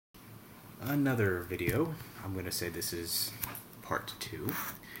another video. I'm going to say this is part 2,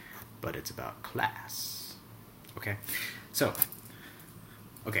 but it's about class. Okay, so,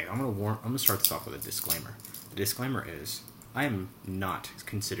 I'm going to start this off with a disclaimer. The disclaimer is, I am not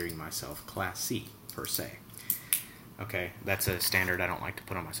considering myself Class C, per se. Okay, that's a standard I don't like to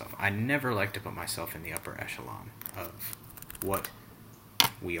put on myself. I never like to put myself in the upper echelon of what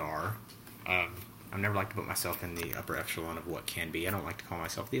we are. I've never liked to put myself in the upper echelon of what can be. I don't like to call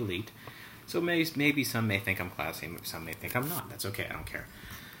myself the elite. So maybe some may think I'm classy, some may think I'm not. That's okay, I don't care.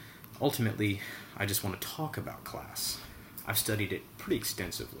 Ultimately, I just want to talk about class. I've studied it pretty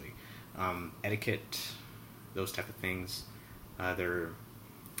extensively. Etiquette, those type of things.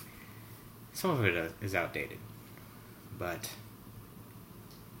 Some of it is outdated. But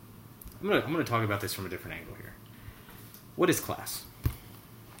I'm gonna talk about this from a different angle here. What is class?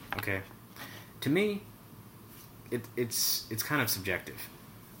 Okay, to me, it's kind of subjective.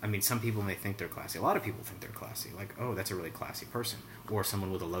 I mean, some people may think they're classy. A lot of people think they're classy. Like, oh, that's a really classy person. Or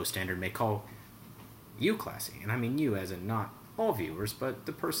someone with a low standard may call you classy. And I mean you as in not all viewers, but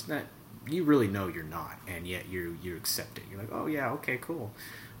the person that you really know you're not, and yet you accept it. You're like, oh yeah, okay, cool.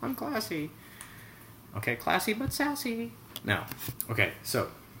 I'm classy. Okay, classy but sassy. No. Okay, so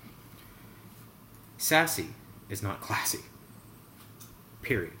sassy is not classy.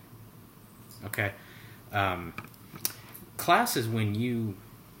 Period. Okay? Class is when you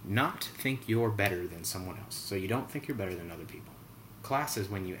not think you're better than someone else. So you don't think you're better than other people. Class is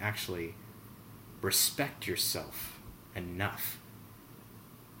when you actually respect yourself enough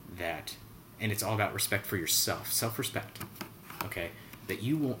that, and it's all about respect for yourself, self-respect, okay, that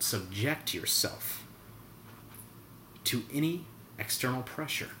you won't subject yourself to any external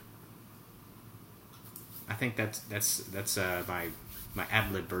pressure. I think that's my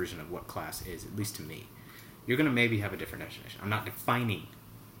ad-lib version of what class is, at least to me. You're going to maybe have a different definition. I'm not defining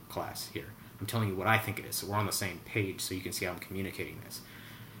class here. I'm telling you what I think it is, so we're on the same page so you can see how I'm communicating this.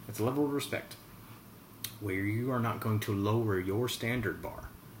 It's a level of respect where you are not going to lower your standard bar.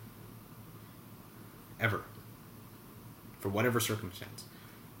 Ever. For whatever circumstance.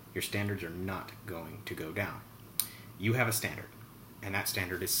 Your standards are not going to go down. You have a standard, and that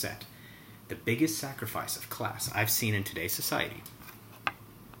standard is set. The biggest sacrifice of class I've seen in today's society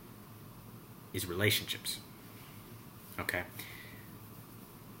is relationships. Okay?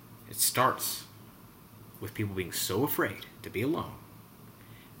 It starts with people being so afraid to be alone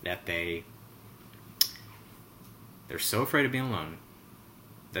that they're so afraid of being alone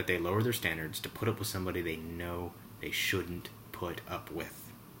that they lower their standards to put up with somebody they know they shouldn't put up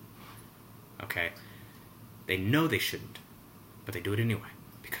with. Okay? They know they shouldn't, but they do it anyway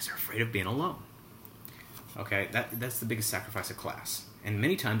because they're afraid of being alone. Okay? That's the biggest sacrifice of class. And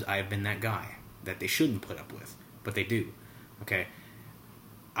many times I have been that guy that they shouldn't put up with, but they do. Okay?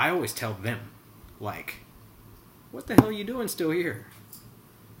 I always tell them, like, what the hell are you doing still here?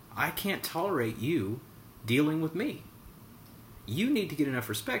 I can't tolerate you dealing with me. You need to get enough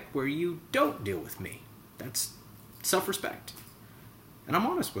respect where you don't deal with me. That's self-respect. And I'm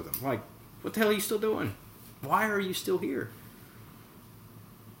honest with them. Like, what the hell are you still doing? Why are you still here?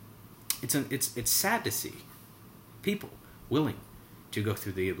 It's sad to see people willing to go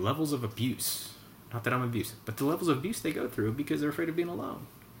through the levels of abuse. Not that I'm abusive, but the levels of abuse they go through because they're afraid of being alone.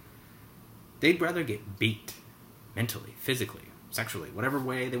 They'd rather get beat mentally, physically, sexually, whatever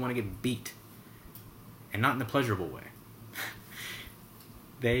way they want to get beat. And not in a pleasurable way.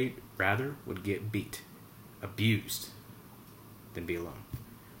 They rather would get beat, abused, than be alone.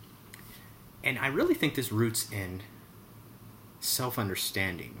 And I really think this roots in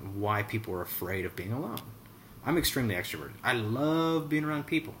self-understanding of why people are afraid of being alone. I'm extremely extroverted. I love being around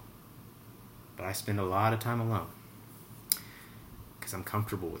people. But I spend a lot of time alone. Because I'm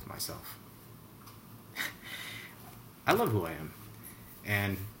comfortable with myself. I love who I am.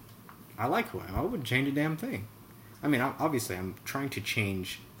 And I like who I am. I wouldn't change a damn thing. I mean, obviously, I'm trying to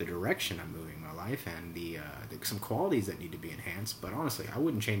change the direction I'm moving my life and some qualities that need to be enhanced. But honestly, I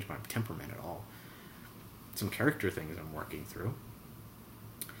wouldn't change my temperament at all. Some character things I'm working through.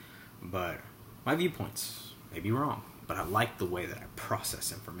 But my viewpoints may be wrong. But I like the way that I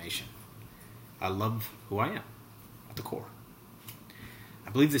process information. I love who I am at the core.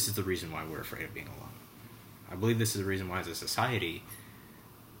 I believe this is the reason why we're afraid of being alone. I believe this is the reason why as a society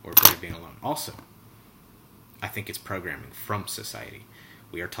we're afraid of being alone. Also, I think it's programming from society.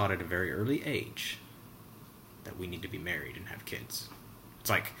 We are taught at a very early age that we need to be married and have kids. It's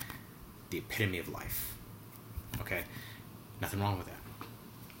like the epitome of life. Okay? Nothing wrong with that.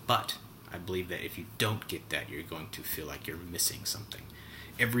 But I believe that if you don't get that, you're going to feel like you're missing something.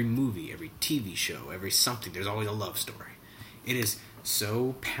 Every movie, every TV show, every something, there's always a love story. It is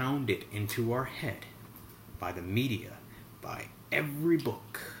so pounded into our head by the media, by every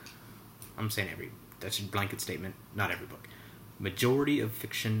book. I'm saying that's a blanket statement, not every book. Majority of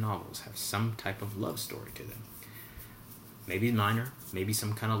fiction novels have some type of love story to them. Maybe minor, maybe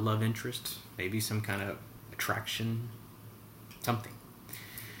some kind of love interest, maybe some kind of attraction, something.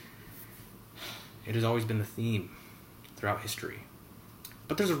 It has always been the theme throughout history.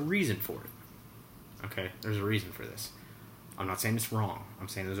 But there's a reason for it. Okay? There's a reason for this. I'm not saying it's wrong. I'm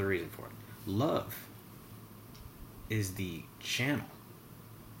saying there's a reason for it. Love is the channel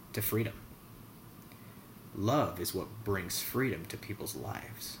to freedom. Love is what brings freedom to people's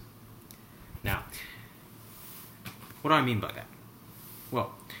lives. Now, what do I mean by that?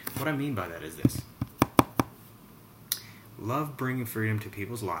 Well, what I mean by that is this. Love bringing freedom to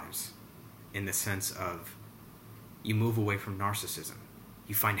people's lives in the sense of you move away from narcissism.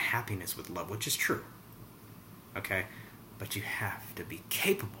 You find happiness with love, which is true. Okay? But you have to be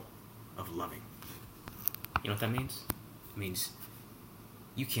capable of loving. You know what that means? It means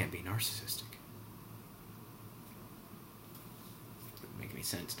you can't be narcissistic. Doesn't make any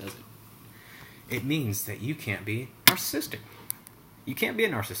sense, does it? It means that you can't be narcissistic. You can't be a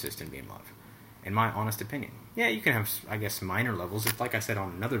narcissist and be in love, in my honest opinion. Yeah, you can have, I guess, minor levels. It's like I said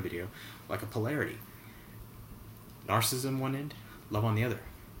on another video, like a polarity. Narcissism one end, love on the other.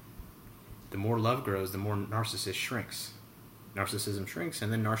 The more love grows, the more narcissist shrinks. Narcissism shrinks,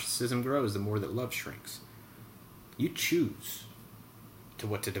 and then narcissism grows the more that love shrinks. You choose to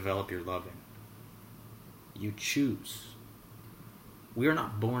what to develop your love in. You choose. We are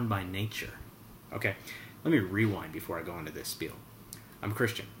not born by nature. Okay, let me rewind before I go into this spiel. I'm a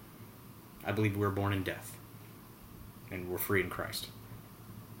Christian. I believe we're born in death, and we're free in Christ.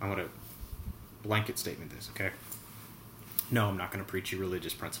 I want to blanket statement this, okay? No, I'm not going to preach you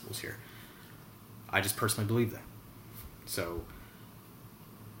religious principles here. I just personally believe that. So,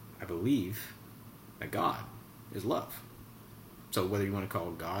 I believe that God is love. So whether you want to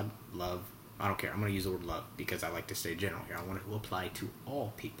call God, love, I don't care. I'm going to use the word love because I like to stay general here. I want to apply to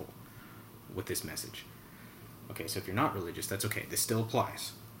all people with this message. Okay, so if you're not religious, that's okay. This still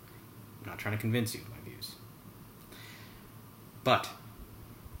applies. I'm not trying to convince you of my views. But,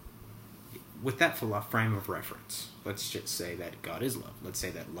 with that frame of reference, let's just say that God is love. Let's say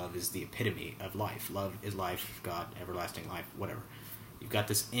that love is the epitome of life. Love is life, God, everlasting life, whatever. You've got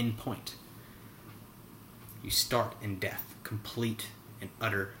this end point. You start in death, complete and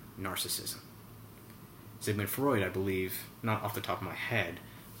utter narcissism. Sigmund Freud, I believe, not off the top of my head,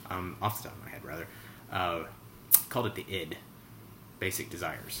 called it the id, basic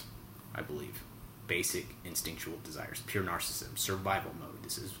desires, I believe. Basic instinctual desires, pure narcissism, survival mode.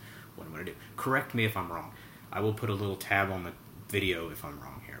 This is what I'm going to do. Correct me if I'm wrong. I will put a little tab on the video if I'm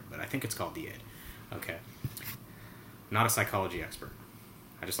wrong here, but I think it's called the id. Okay. Not a psychology expert.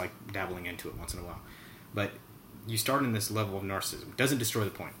 I just like dabbling into it once in a while. But you start in this level of narcissism. Doesn't destroy the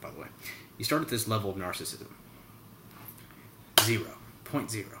point, by the way. You start at this level of narcissism.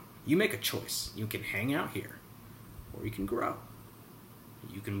 0.0. You make a choice. You can hang out here, or you can grow.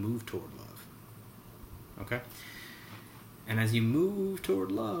 You can move toward love. Okay? And as you move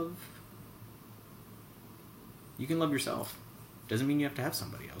toward love, you can love yourself. Doesn't mean you have to have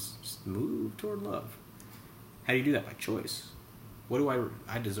somebody else. Just move toward love. How do you do that? By choice. What do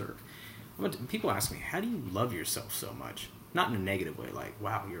I deserve? People ask me, how do you love yourself so much? Not in a negative way, like,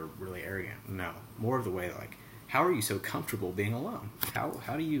 wow, you're really arrogant. No. More of the way, like, how are you so comfortable being alone?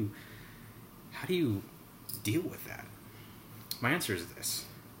 How do you deal with that? My answer is this.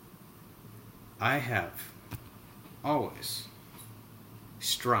 I have always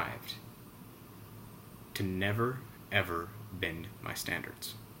strived to never, ever bend my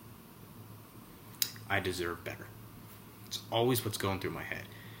standards. I deserve better. It's always what's going through my head.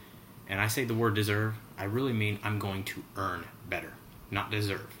 And I say the word deserve, I really mean I'm going to earn better, not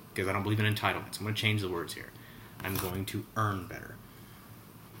deserve, because I don't believe in entitlements. I'm going to change the words here. I'm going to earn better.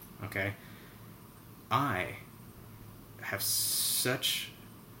 Okay? I have such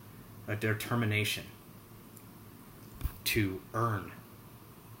a determination to earn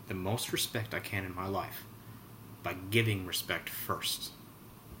the most respect I can in my life by giving respect first.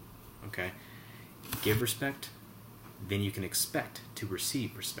 Okay? Give respect, then you can expect to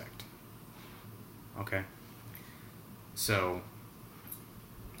receive respect. Okay? So,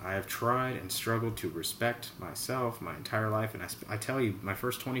 I have tried and struggled to respect myself my entire life, and I tell you, my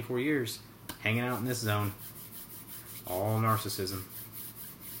first 24 years, hanging out in this zone, all narcissism.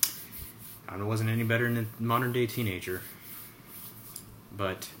 I wasn't any better than a modern day teenager,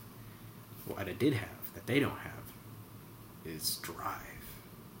 but what I did have that they don't have is drive,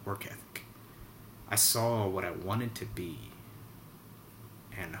 work ethic. I saw what I wanted to be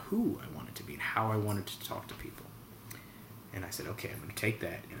and who I wanted to be and how I wanted to talk to people. And I said, okay, I'm going to take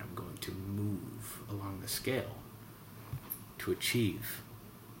that and I'm going to move along the scale to achieve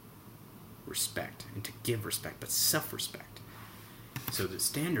respect and to give respect, but self-respect. So the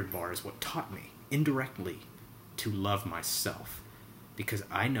standard bar is what taught me indirectly to love myself, because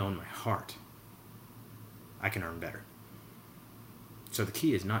I know in my heart I can earn better. So the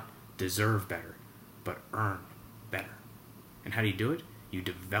key is not deserve better, but earn better. And how do you do it? You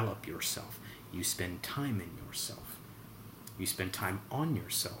develop yourself. You spend time in yourself. You spend time on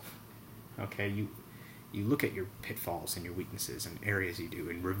yourself. Okay, you look at your pitfalls and your weaknesses and areas you do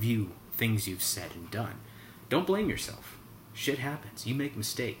and review things you've said and done. Don't blame yourself. Shit happens. You make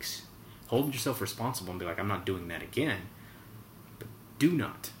mistakes. Hold yourself responsible and be like, I'm not doing that again. But do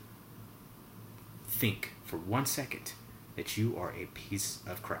not think for 1 second that you are a piece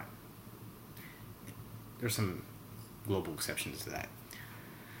of crap. There's some global exceptions to that.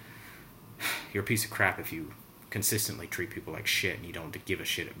 You're a piece of crap if you consistently treat people like shit and you don't give a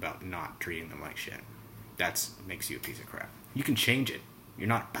shit about not treating them like shit. That makes you a piece of crap. You can change it. You're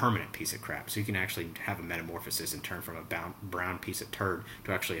not a permanent piece of crap, so you can actually have a metamorphosis and turn from a brown piece of turd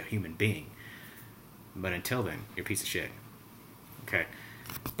to actually a human being. But until then, you're a piece of shit. Okay?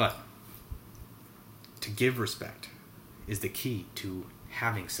 But to give respect is the key to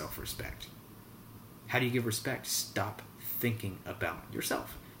having self-respect. How do you give respect? Stop thinking about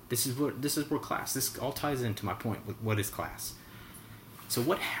yourself. This is where class. This all ties into my point with what is class. So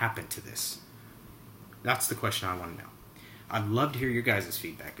what happened to this? That's the question I want to know. I'd love to hear your guys'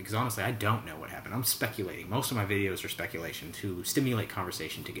 feedback, because honestly, I don't know what happened. I'm speculating. Most of my videos are speculation to stimulate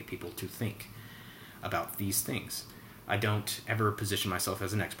conversation, to get people to think about these things. I don't ever position myself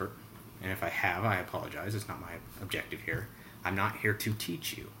as an expert, and if I have, I apologize. It's not my objective here. I'm not here to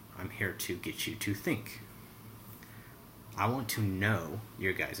teach you. I'm here to get you to think. I want to know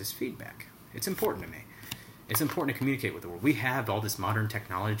your guys' feedback. It's important to me. It's important to communicate with the world. We have all this modern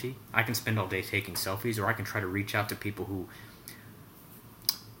technology. I can spend all day taking selfies, or I can try to reach out to people who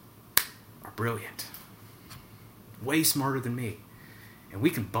are brilliant, way smarter than me. And we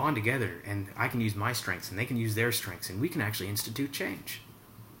can bond together, and I can use my strengths, and they can use their strengths, and we can actually institute change.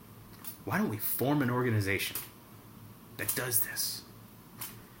 Why don't we form an organization that does this?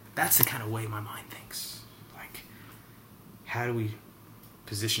 That's the kind of way my mind thinks. Like, how do we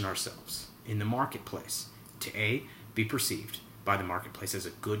position ourselves in the marketplace to A, be perceived by the marketplace as a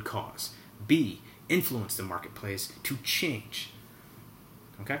good cause, B, influence the marketplace to change.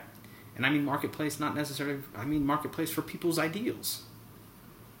 Okay? And I mean marketplace, not necessarily, I mean marketplace for people's ideals.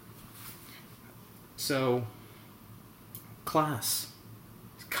 So, class,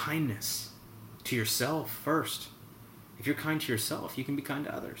 kindness to yourself first. If you're kind to yourself, you can be kind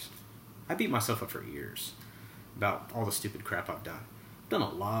to others. I beat myself up for years about all the stupid crap I've done. I've done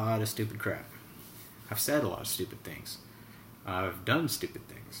a lot of stupid crap. I've said a lot of stupid things. I've done stupid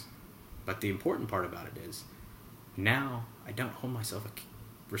things. But the important part about it is, now I don't hold myself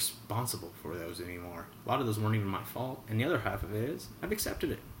responsible for those anymore. A lot of those weren't even my fault. And the other half of it is, I've accepted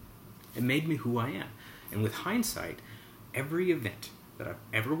it. It made me who I am. And with hindsight, every event that I've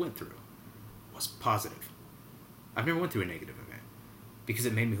ever went through was positive. I've never went through a negative event, because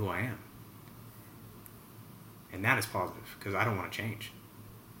it made me who I am. And that is positive, because I don't want to change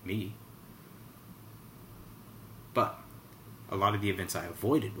me. But a lot of the events I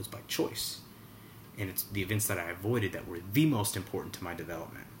avoided was by choice. And it's the events that I avoided that were the most important to my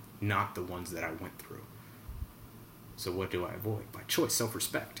development, not the ones that I went through. So what do I avoid? By choice,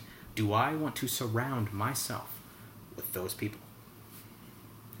 self-respect. Do I want to surround myself with those people?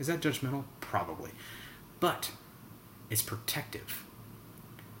 Is that judgmental? Probably. But it's protective.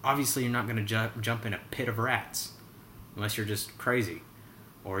 Obviously, you're not going to jump in a pit of rats unless you're just crazy.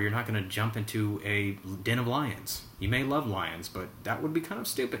 Or you're not going to jump into a den of lions. You may love lions, but that would be kind of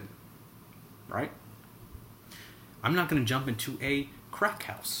stupid. Right? I'm not going to jump into a crack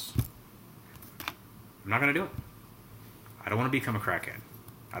house. I'm not going to do it. I don't want to become a crackhead.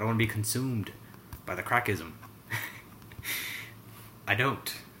 I don't want to be consumed by the crackism. I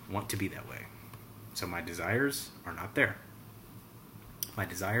don't want to be that way. So my desires are not there. My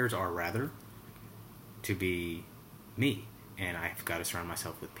desires are rather to be me. And I've got to surround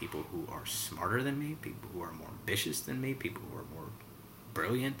myself with people who are smarter than me, people who are more ambitious than me, people who are more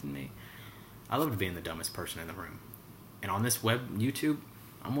brilliant than me. I love being the dumbest person in the room. And on this YouTube,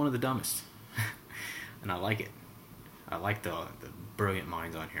 I'm one of the dumbest. And I like it. I like the brilliant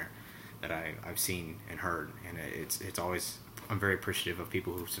minds on here that I've seen and heard. And it's always, I'm very appreciative of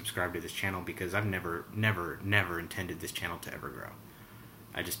people who subscribe to this channel, because I've never intended this channel to ever grow.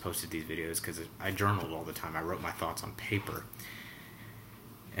 I just posted these videos because I journaled all the time. I wrote my thoughts on paper.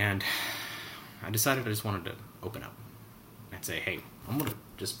 And I decided I just wanted to open up and say, hey, I'm going to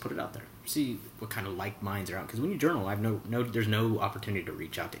just put it out there. See what kind of like minds are out. Because when you journal, there's no opportunity to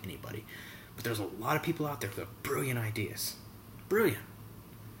reach out to anybody. But there's a lot of people out there who have brilliant ideas. Brilliant.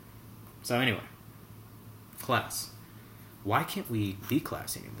 So anyway, class. Why can't we be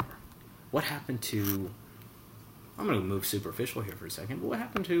classy anymore? What happened to... I'm going to move superficial here for a second, but what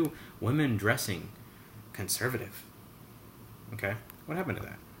happened to women dressing conservative? Okay? What happened to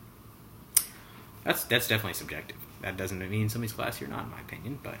that? That's definitely subjective. That doesn't mean somebody's classy or not, in my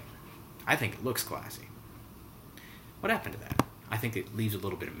opinion, but I think it looks classy. What happened to that? I think it leaves a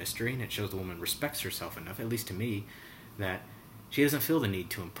little bit of mystery, and it shows the woman respects herself enough, at least to me, that she doesn't feel the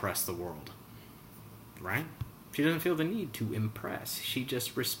need to impress the world. Right? She doesn't feel the need to impress. She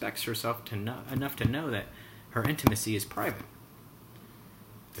just respects herself enough to know that her intimacy is private.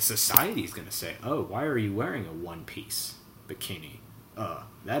 The society is going to say, oh, why are you wearing a one-piece bikini?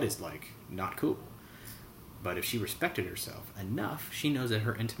 That is, not cool. But if she respected herself enough, she knows that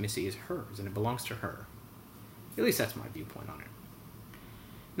her intimacy is hers and it belongs to her. At least that's my viewpoint on it.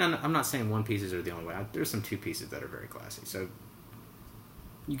 Now, I'm not saying one pieces are the only way. There's some two pieces that are very classy. So,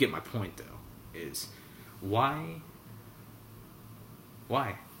 you get my point, though, is why?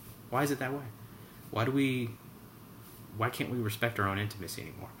 Why is it that way? Why can't we respect our own intimacy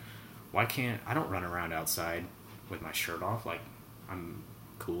anymore? I don't run around outside with my shirt off like I'm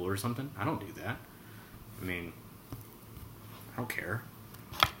cool or something. I don't do that. I mean, I don't care.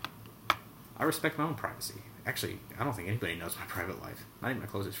 I respect my own privacy. Actually, I don't think anybody knows my private life. Not even my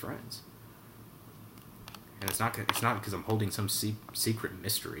closest friends. And it's not because I'm holding some secret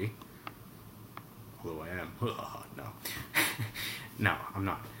mystery. Although I am. No. No, I'm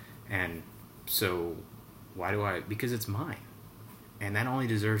not. And so, why do I? Because it's mine. And that only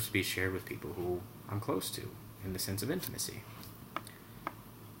deserves to be shared with people who I'm close to, in the sense of intimacy.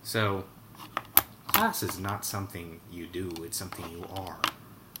 So, class is not something you do, it's something you are.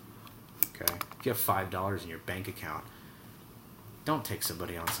 Okay? If you have $5 in your bank account, don't take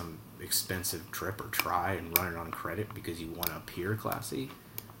somebody on some expensive trip or try and run it on credit because you want to appear classy.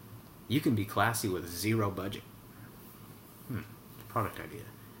 You can be classy with zero budget. Product idea.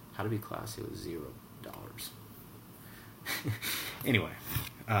 How to be classy with $0. Anyway,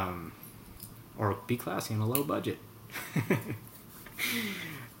 or be classy on a low budget.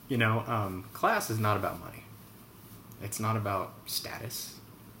 Class is not about money. It's not about status.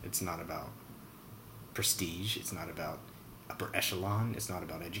 It's not about prestige. It's not about upper echelon. It's not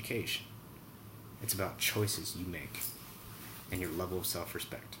about education. It's about choices you make and your level of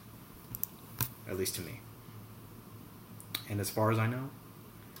self-respect. At least to me. And as far as I know,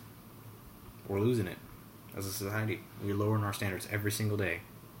 we're losing it as a society. We're lowering our standards every single day.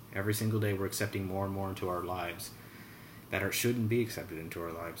 Every single day we're accepting more and more into our lives that shouldn't be accepted into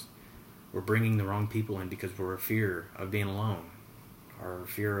our lives. We're bringing the wrong people in because we're a fear of being alone, our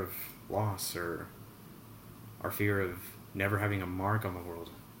fear of loss, or our fear of never having a mark on the world.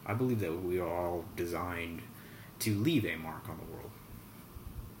 I believe that we are all designed to leave a mark on the world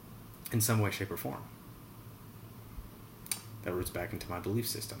in some way, shape, or form. That roots back into my belief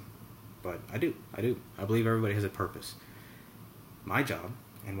system. But I do. I believe everybody has a purpose. My job,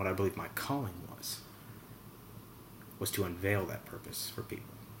 and what I believe my calling was to unveil that purpose for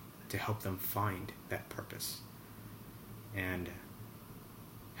people, to help them find that purpose, and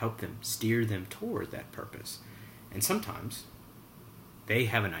help them steer them toward that purpose. And sometimes they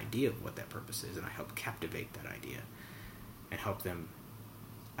have an idea of what that purpose is, and I help captivate that idea and help them.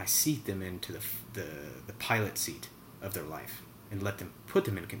 I seat them into the pilot seat of their life and put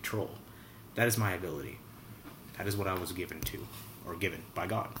them in control. That is my ability. That is what I was given by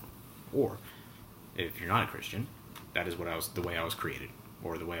God. Or if you're not a Christian, that is the way I was created,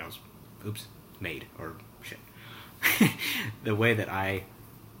 or the way I was made, or shit. The way that I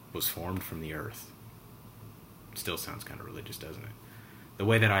was formed from the earth. Still sounds kind of religious, doesn't it? The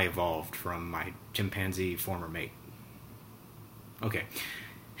way that I evolved from my chimpanzee former mate. Okay.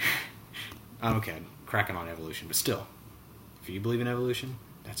 I'm cracking on evolution, but still, if you believe in evolution,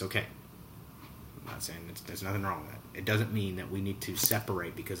 that's okay. I'm not saying there's nothing wrong with that. It doesn't mean that we need to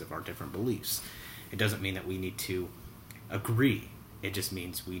separate because of our different beliefs. It doesn't mean that we need to agree. It just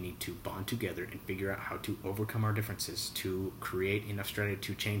means we need to bond together and figure out how to overcome our differences to create enough strategy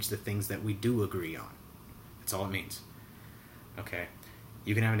to change the things that we do agree on. That's all it means. Okay?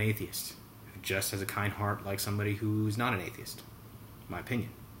 You can have an atheist who just has a kind heart like somebody who's not an atheist. In my opinion.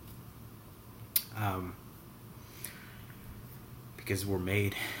 Because we're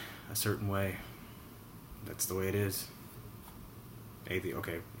made a certain way. That's the way it is.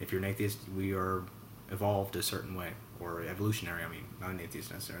 Okay, if you're an atheist, we are evolved a certain way. or evolutionary. I mean, not an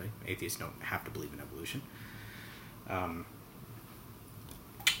atheist necessarily. Atheists don't have to believe in evolution.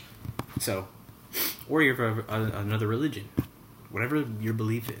 Or you're of another religion. Whatever your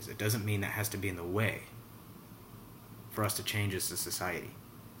belief is, it doesn't mean that has to be in the way for us to change as a society.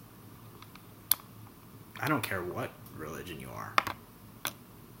 I don't care what religion you are.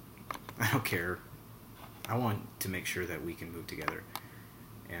 I don't care. I want to make sure that we can move together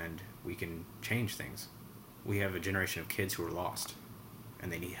and we can change things. We have a generation of kids who are lost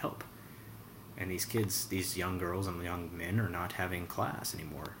and they need help. And these kids, these young girls and young men are not having class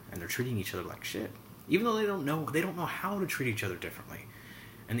anymore, and they're treating each other like shit. Even though they don't know how to treat each other differently.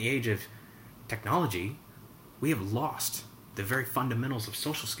 In the age of technology, we have lost the very fundamentals of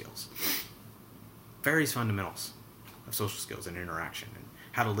social skills. Various fundamentals of social skills and interaction, and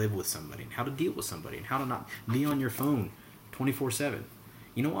how to live with somebody, and how to deal with somebody, and how to not be on your phone 24/7.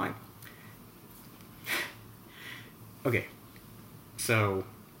 You know why? Okay, so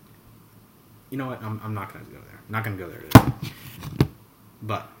you know what? I'm not going to go there. I'm not going to go there today.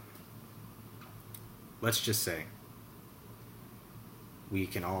 But let's just say we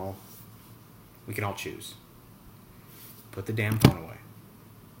can all choose. Put the damn phone away.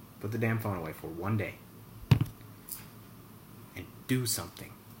 Put the damn phone away for one day. And do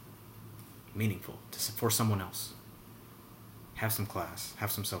something meaningful for someone else. Have some class.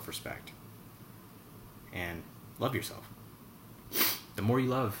 Have some self-respect. And love yourself. The more you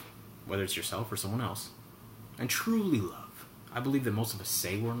love, whether it's yourself or someone else, and truly love. I believe that most of us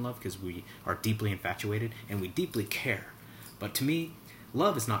say we're in love because we are deeply infatuated and we deeply care. But to me,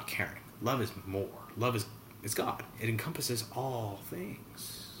 love is not caring. Love is more. Love is God. It encompasses all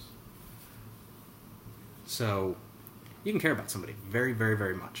things. So, you can care about somebody very, very,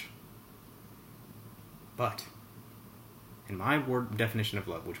 very much. But, in my definition of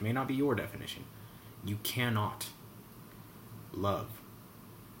love, which may not be your definition, you cannot love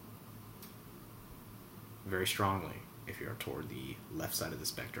very strongly if you're toward the left side of the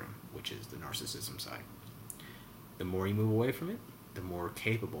spectrum, which is the narcissism side. The more you move away from it, the more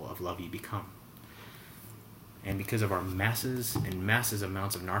capable of love you become. And because of our masses and masses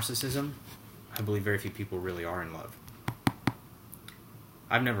amounts of narcissism, I believe very few people really are in love.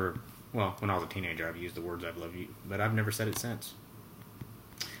 When I was a teenager, I've used the words "I've loved you," but I've never said it since.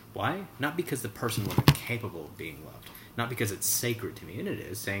 Why? Not because the person wasn't capable of being loved. Not because it's sacred to me, and it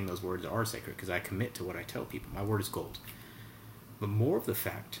is. Saying those words are sacred because I commit to what I tell people. My word is gold. But more of the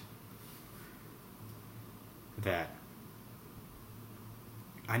fact that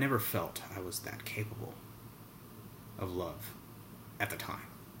I never felt I was that capable of love at the time.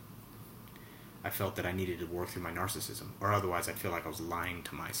 I felt that I needed to work through my narcissism, or otherwise I'd feel like I was lying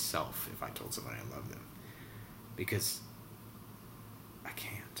to myself if I told somebody I loved them. Because I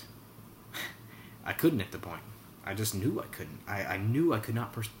can't. I couldn't at the point. I just knew I couldn't. I knew I could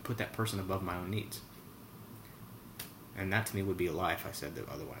not put that person above my own needs. And that to me would be a lie if I said that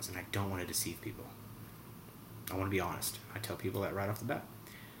otherwise. And I don't want to deceive people. I want to be honest. I tell people that right off the bat.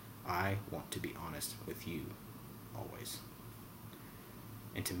 I want to be honest with you always.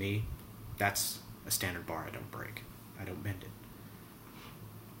 And to me, that's a standard bar I don't break. I don't bend it.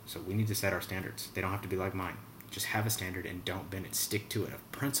 So we need to set our standards. They don't have to be like mine. Just have a standard and don't bend it. Stick to it,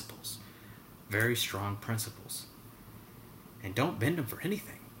 of principles. Very strong principles. And don't bend them for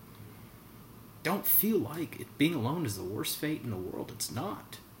anything. Don't feel like being alone is the worst fate in the world. It's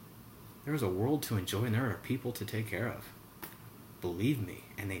not. There is a world to enjoy and there are people to take care of. Believe me,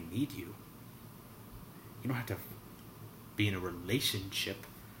 and they need you. You don't have to be in a relationship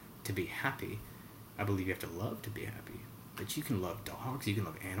to be happy. I believe you have to love to be happy. But you can love dogs, you can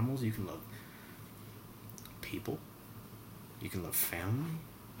love animals, you can love people, you can love family.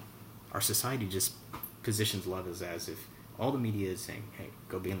 Our society just positions love as if all the media is saying, hey,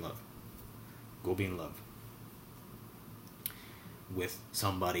 go be in love. Go be in love with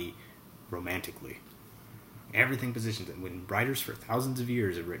somebody romantically. Everything positions it. When writers for thousands of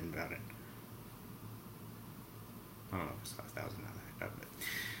years have written about it. I don't know if it's 1,000 now. But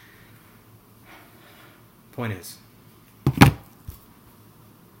point is,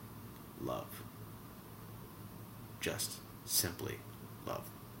 love. Just simply love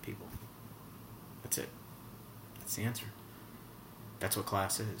people. That's it. That's the answer. That's what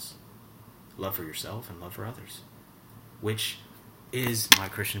class is. Love for yourself and love for others. Which is my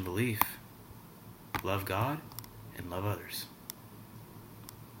Christian belief. Love God and love others.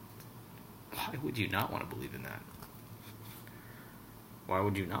 Why would you not want to believe in that? Why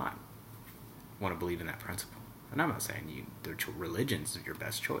would you not want to believe in that principle? And I'm not saying religion's your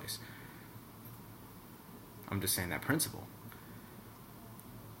best choice. I'm just saying that principle.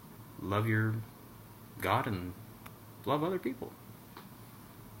 Love your God and love other people.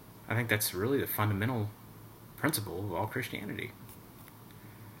 I think that's really the fundamental principle of all Christianity.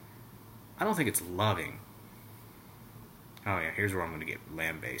 I don't think it's loving. Oh yeah, here's where I'm going to get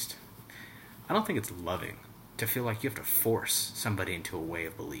lamb-based. I don't think it's loving to feel like you have to force somebody into a way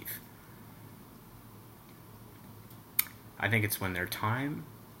of belief. I think it's when their time,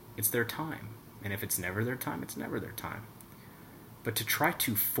 it's their time. And if it's never their time, it's never their time. But to try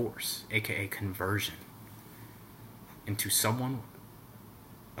to force, aka conversion, into someone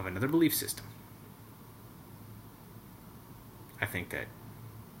of another belief system, I think that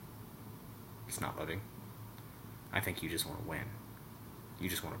it's not loving. I think you just want to win. You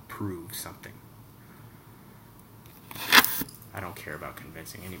just want to prove something. I don't care about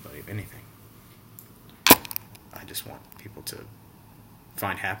convincing anybody of anything. I just want people to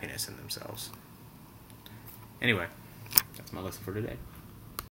find happiness in themselves. Anyway, that's my lesson for today.